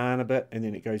it down a bit and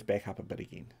then it goes back up a bit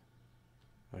again.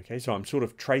 Okay, so I'm sort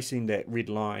of tracing that red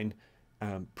line,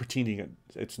 pretending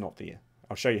it's not there.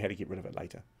 I'll show you how to get rid of it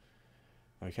later.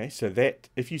 Okay, so that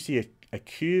if you see a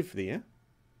curve there,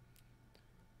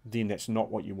 then that's not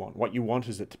what you want. What you want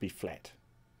is it to be flat.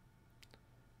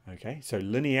 Okay, so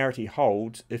linearity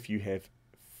holds if you have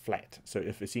flat. So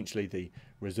if essentially the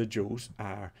residuals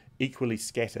are equally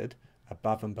scattered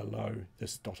above and below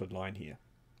this dotted line here,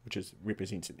 which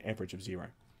represents an average of 0.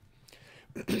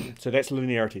 So that's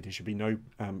linearity. There should be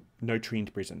no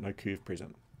trend present, no curve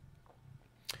present.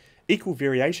 Equal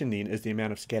variation then is the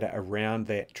amount of scatter around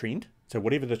that trend. So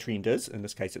whatever the trend is, in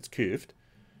this case it's curved,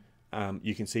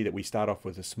 you can see that we start off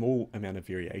with a small amount of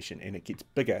variation and it gets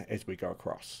bigger as we go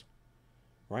across.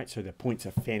 Right, so the points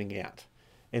are fanning out.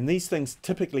 And these things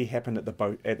typically happen at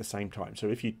the same time. So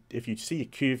if you see a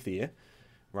curve there,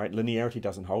 right, linearity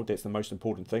doesn't hold. That's the most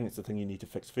important thing. It's the thing you need to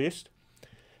fix first.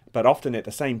 But often at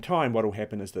the same time, what will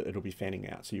happen is that it'll be fanning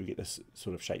out. So you get this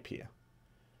sort of shape here.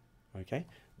 Okay.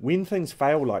 When things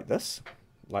fail like this,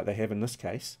 like they have in this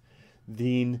case,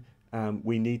 then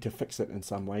we need to fix it in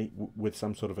some way with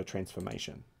some sort of a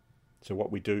transformation. So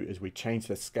what we do is we change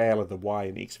the scale of the y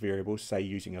and x variables, say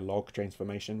using a log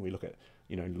transformation. We look at,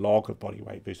 log of body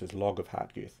weight versus log of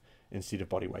hard girth instead of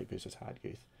body weight versus hard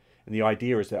girth. And the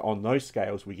idea is that on those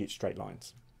scales, we get straight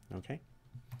lines. Okay.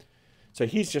 So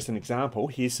here's just an example.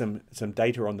 Here's some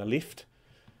data on the left,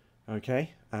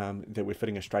 okay, that we're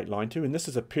fitting a straight line to. And this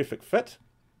is a perfect fit,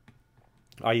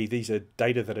 i.e. these are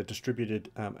data that are distributed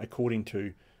according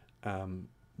to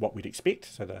what we'd expect.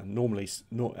 So the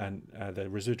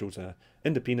residuals are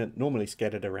independent, normally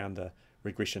scattered around the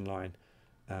regression line,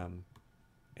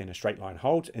 and a straight line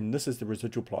holds. And this is the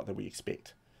residual plot that we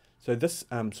expect. So this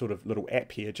sort of little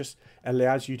app here just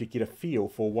allows you to get a feel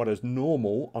for what is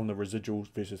normal on the residuals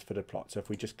versus fitted plot. So if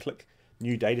we just click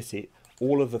new data set,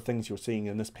 all of the things you're seeing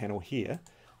in this panel here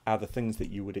are the things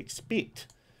that you would expect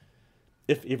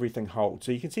if everything holds.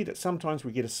 So you can see that sometimes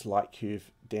we get a slight curve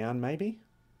down maybe,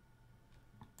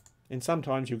 and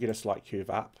sometimes you'll get a slight curve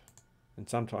up, and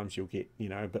sometimes you'll get,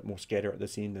 a bit more scatter at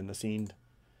this end and this end.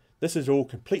 This is all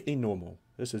completely normal.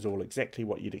 This is all exactly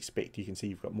what you'd expect. You can see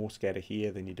you've got more scatter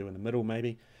here than you do in the middle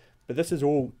maybe, But this is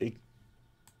all,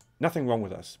 nothing wrong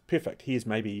with this. Perfect. Here's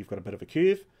maybe you've got a bit of a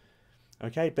curve.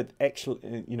 Okay, but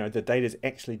actually, you know, the data is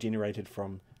actually generated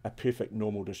from a perfect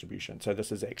normal distribution. So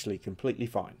this is actually completely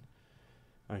fine.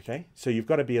 Okay, so you've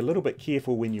got to be a little bit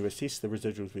careful when you assess the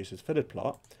residuals versus fitted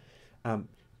plot.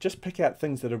 Just pick out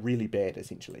things that are really bad,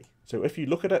 essentially. So if you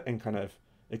look at it and kind of,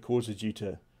 it causes you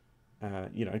to,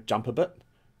 you know, jump a bit,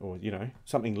 or, you know,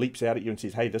 something leaps out at you and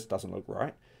says, hey, this doesn't look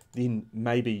right, then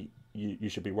maybe you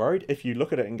should be worried. If you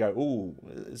look at it and go, oh,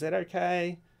 is that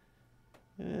okay?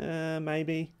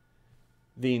 Maybe.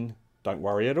 Then don't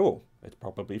worry at all. It's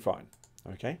probably fine.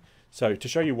 Okay, so to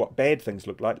show you what bad things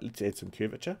look like, let's add some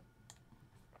curvature.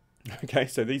 Okay,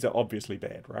 so these are obviously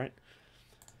bad, right?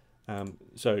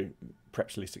 So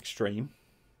perhaps less extreme.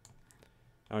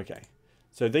 Okay,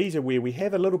 so these are where we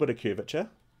have a little bit of curvature.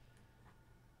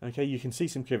 Okay, you can see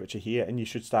some curvature here, and you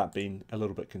should start being a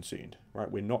little bit concerned,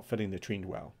 right? We're not fitting the trend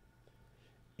well.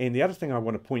 And the other thing I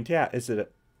want to point out is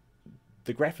that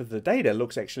the graph of the data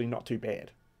looks actually not too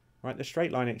bad, right? The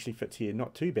straight line actually fits here,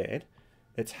 not too bad.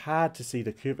 It's hard to see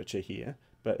the curvature here,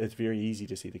 but it's very easy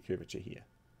to see the curvature here.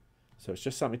 So it's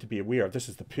just something to be aware of. This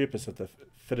is the purpose of the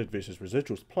fitted versus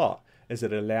residuals plot, is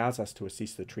it allows us to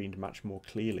assess the trend much more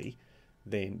clearly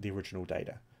than the original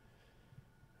data.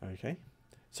 Okay,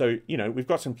 so, you know, we've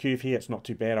got some curve here. It's not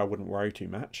too bad. I wouldn't worry too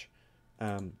much.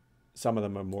 Some of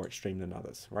them are more extreme than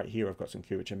others. Right here I've got some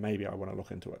curvature. Maybe I want to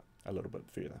look into it a little bit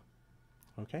further.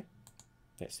 Okay,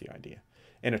 that's the idea.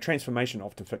 And a transformation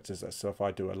often fixes this. So if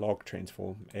I do a log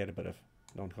transform, add a bit of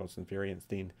non-constant variance,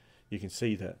 then you can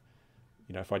see that,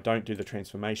 you know, if I don't do the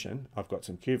transformation, I've got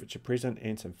some curvature present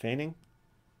and some fanning,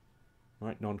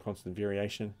 right? Non-constant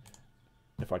variation.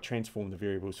 If I transform the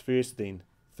variables first, then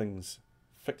things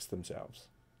fix themselves.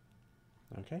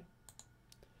 Okay,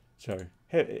 so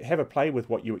have a play with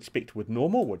what you expect with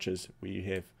normal, which is where you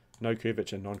have no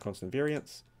curvature, non-constant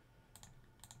variance,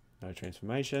 no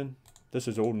transformation. This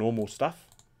is all normal stuff.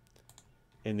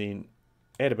 And then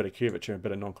add a bit of curvature, a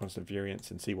bit of non-constant variance,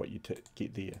 and see what you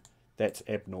get there. That's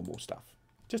abnormal stuff,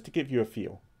 just to give you a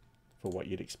feel for what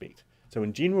you'd expect. So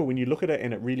in general, when you look at it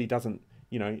and it really doesn't,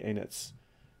 you know, and it's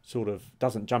sort of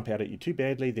doesn't jump out at you too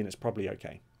badly, then it's probably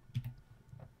okay.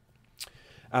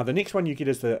 The next one you get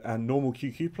is the normal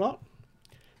QQ plot.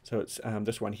 So it's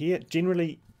this one here.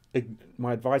 Generally,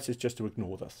 my advice is just to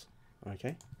ignore this.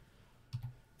 Okay.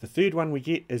 The third one we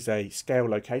get is a scale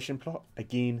location plot.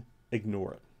 Again,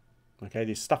 ignore it. Okay,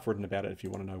 there's stuff written about it if you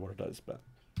want to know what it is. But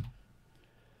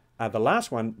the last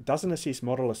one doesn't assess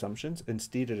model assumptions.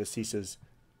 Instead, it assesses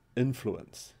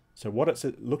influence. So what it's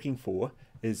looking for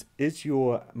is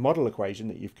your model equation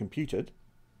that you've computed,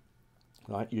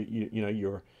 right? You know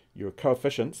your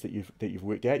coefficients that you've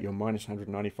worked out, your minus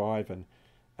 195 and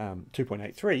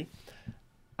 2.83,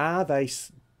 are they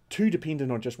too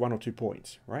dependent on just 1 or 2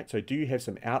 points, right? So do you have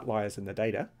some outliers in the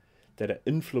data that are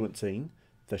influencing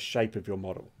the shape of your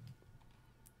model?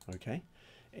 Okay,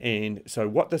 and so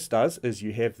what this does is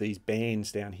you have these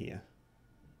bands down here,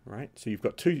 right? So you've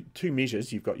got two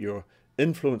measures. You've got your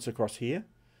influence across here.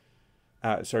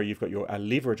 You've got your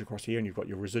leverage across here, and you've got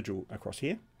your residual across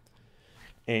here.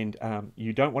 And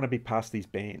you don't want to be past these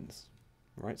bands,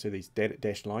 right? So these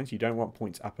dashed lines, you don't want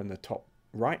points up in the top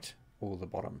right or the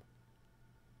bottom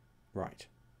right.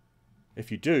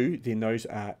 If you do, then those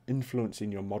are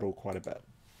influencing your model quite a bit.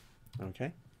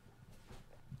 Okay.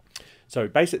 So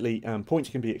basically, points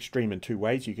can be extreme in two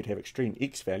ways. You could have extreme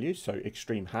X values, so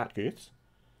extreme heart girths.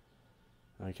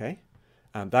 Okay.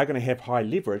 They're going to have high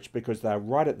leverage because they're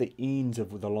right at the ends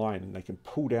of the line and they can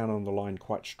pull down on the line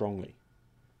quite strongly.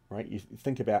 Right? You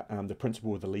think about the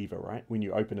principle of the lever, right? When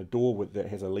you open a door that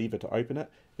has a lever to open it,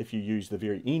 if you use the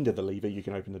very end of the lever, you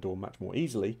can open the door much more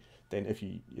easily than if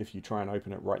you try and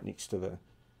open it right next to the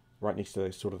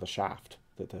sort of the shaft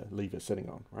that the lever is sitting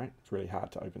on, right? It's really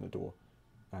hard to open the door,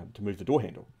 to move the door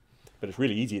handle, but it's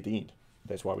really easy at the end.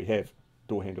 That's why we have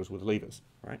door handles with levers,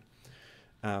 right?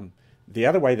 The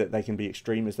other way that they can be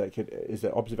extreme is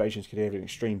that observations could have an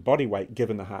extreme body weight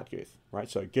given the heart girth, right?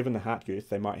 So given the heart girth,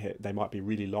 they might be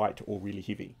really light or really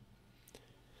heavy.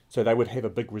 So they would have a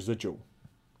big residual,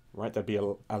 right? They'd be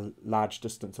a large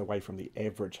distance away from the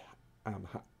average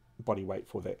body weight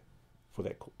for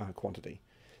that quantity.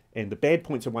 And the bad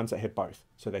points are ones that have both.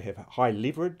 So they have high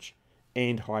leverage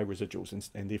and high residuals,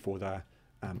 and therefore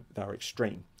they're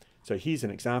extreme. So here's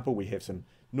an example. We have some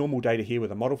normal data here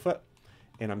with a model fit.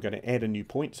 And I'm going to add a new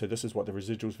point. So this is what the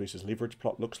residuals versus leverage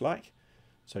plot looks like.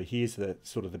 So here's the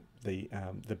sort of the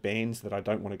bands that I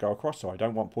don't want to go across. So I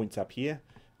don't want points up here,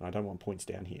 and I don't want points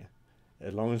down here.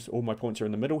 As long as all my points are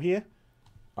in the middle here,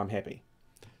 I'm happy.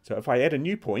 So if I add a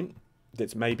new point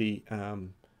that's maybe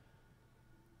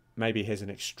maybe has an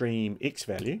extreme X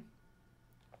value,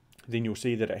 then you'll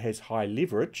see that it has high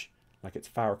leverage, like it's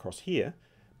far across here,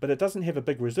 but it doesn't have a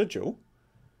big residual,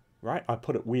 right? I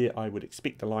put it where I would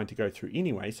expect the line to go through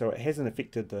anyway, so it hasn't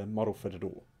affected the model fit at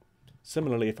all.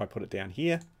 Similarly, if I put it down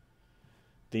here,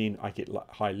 then I get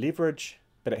high leverage,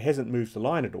 but it hasn't moved the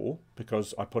line at all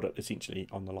because I put it essentially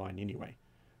on the line anyway,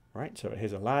 right? So it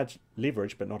has a large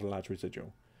leverage, but not a large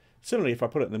residual. Similarly, if I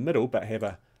put it in the middle, but have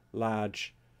a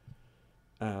large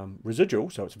residual,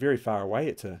 so it's very far away,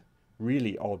 it's a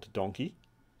really odd donkey,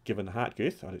 given the heart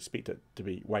girth. I'd expect it to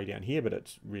be way down here, but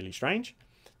it's really strange.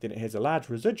 Then it has a large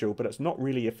residual, but it's not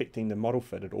really affecting the model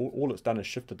fit at all. All it's done is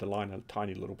shifted the line a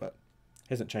tiny little bit.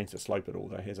 Hasn't changed the slope at all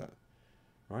though, has it?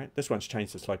 Right? This one's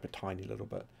changed the slope a tiny little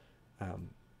bit.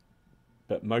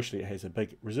 But mostly it has a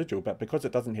big residual, but because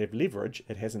it doesn't have leverage,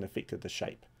 it hasn't affected the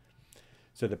shape.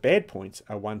 So the bad points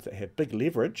are ones that have big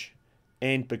leverage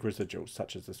and big residuals,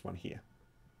 such as this one here.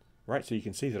 Right, so you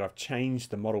can see that I've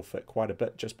changed the model fit quite a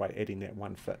bit just by adding that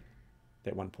one fit,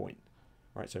 that 1 point.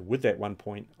 Right, so with that 1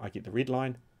 point, I get the red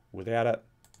line. Without it,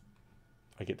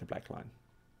 I get the black line.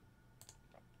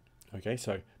 Okay,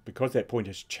 so because that point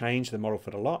has changed the model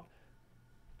fit a lot,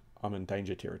 I'm in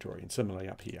danger territory. And similarly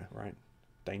up here, right,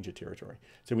 danger territory.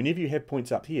 So whenever you have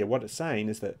points up here, what it's saying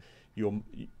is that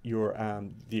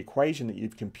the equation that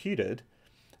you've computed,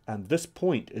 this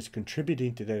point is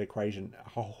contributing to that equation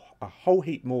a whole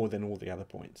heap more than all the other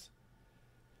points.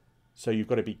 So you've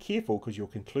got to be careful because your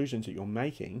conclusions that you're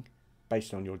making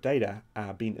based on your data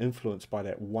are being influenced by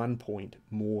that 1 point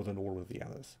more than all of the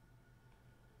others.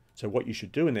 So what you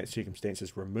should do in that circumstance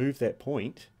is remove that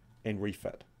point and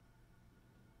refit.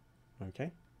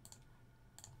 Okay?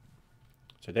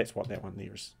 So that's what that one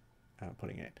there is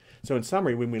putting at. So in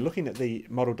summary, when we're looking at the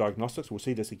model diagnostics, we'll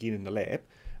see this again in the lab,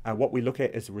 what we look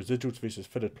at is the residuals versus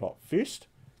fitted plot first,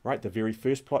 right? The very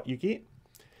first plot you get.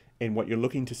 And what you're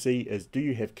looking to see is, do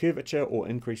you have curvature or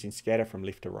increasing scatter from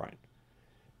left to right?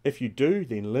 If you do,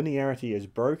 then linearity is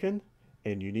broken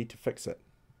and you need to fix it.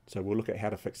 So we'll look at how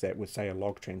to fix that with, say, a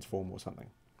log transform or something.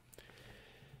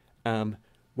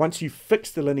 Once you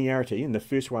fix the linearity and the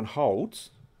first one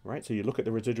holds, right? So you look at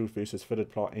the residuals versus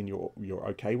fitted plot and you're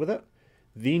okay with it.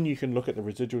 Then you can look at the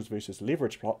residuals versus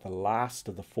leverage plot, the last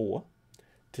of the four,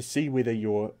 to see whether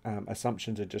your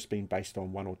assumptions are just being based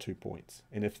on 1 or 2 points.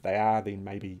 And if they are, then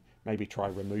maybe try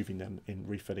removing them and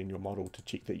refitting your model to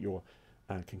check that your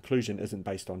conclusion isn't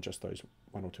based on just those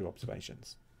 1 or 2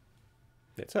 observations.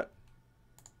 That's it.